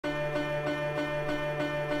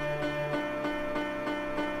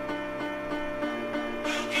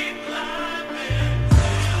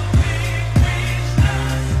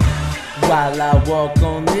While I walk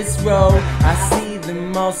on this road, I see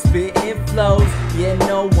them all spitting flows. Yeah,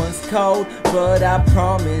 no one's cold, but I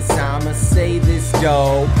promise I'ma say this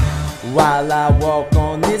dope. While I walk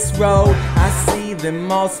on this road, I see them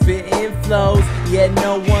all spitting flows. Yeah,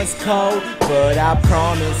 no one's cold, but I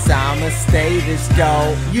promise I'ma stay this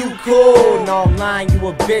dope. You cool, no I'm lying, you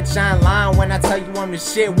a bitch, I ain't lying when I tell you I'm the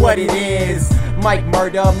shit, what it is. Mike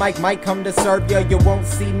murder, Mike might come to serve ya. You won't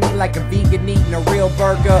see me like a vegan eating a real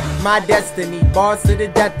burger. My destiny, bars to the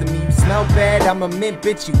death of me. You smell bad, I'm a mint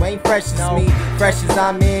bitch, you ain't fresh as me. Fresh as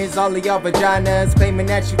I'm is, all of y'all vaginas claiming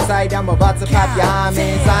that you tight, I'm about to pop your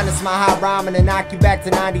hymen. Honest my high rhyming and knock you back to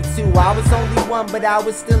 92. I was only one, but I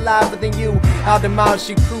was still liver than you. I'll demolish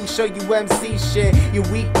your crew, show you MC shit. You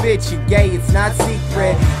weak bitch, you gay, it's not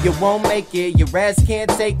secret. You won't make it, your ass can't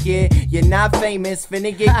take it. You're not famous,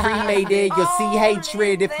 finna get cremated. You'll see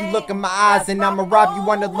hatred if you look in my eyes, and I'ma rob you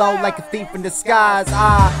on the low like a thief in disguise.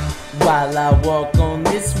 While I walk on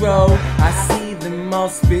this road, I see them all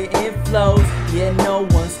spitting flows. Yeah, no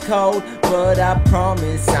one's cold, but I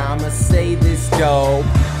promise I'ma say this dope.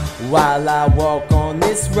 While I walk on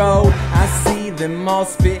this road, I see them all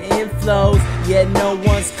spitting flows. Yeah, no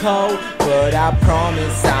one's cold, but I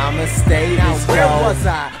promise I'ma stay this dope. Where was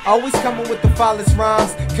I? Always coming with the foulest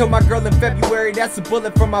rhymes. Kill my girl in February, that's a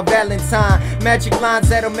bullet for my Valentine. Magic lines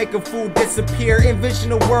that'll make a fool disappear.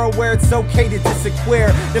 Envision a world where it's okay to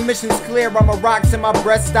disappear. The mission's clear, I'ma rock till my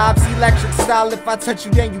breath stops. Electric style, if I touch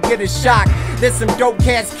you then you get a shock. There's some dope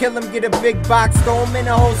cats, kill them, get a big box. Throw them in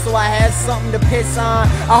a hole so I have something to piss on.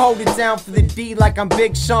 I hold it down for the D like I'm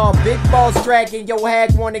Big Sean. Big balls dragging, yo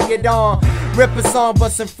hag wanna get on. Rip a song, but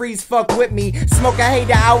some freeze fuck with me. Smoke a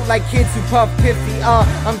hater out like kids who puff piffy.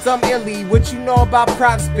 I'm dumb illy, what you know about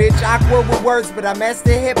props, bitch? Awkward with words, but I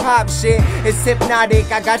master hip hop shit. It's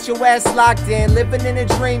hypnotic, I got your ass locked in. Living in a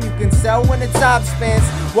dream, you can sell when the top spins.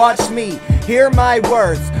 Watch me, hear my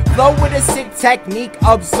words. Flow with a sick technique,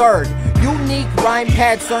 absurd. Unique rhyme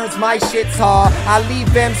patterns, my shit's hard. I leave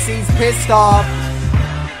MCs pissed off.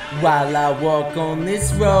 While I walk on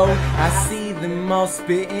this road, I see them all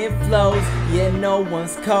spitting flows. Yeah, no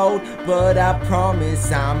one's cold, but I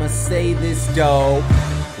promise I'ma say this dope.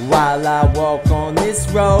 While I walk on this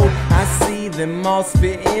road, I see them all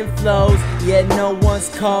spitting flows. Yeah, no one's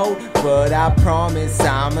cold, but I promise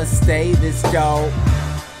I'ma stay this dope.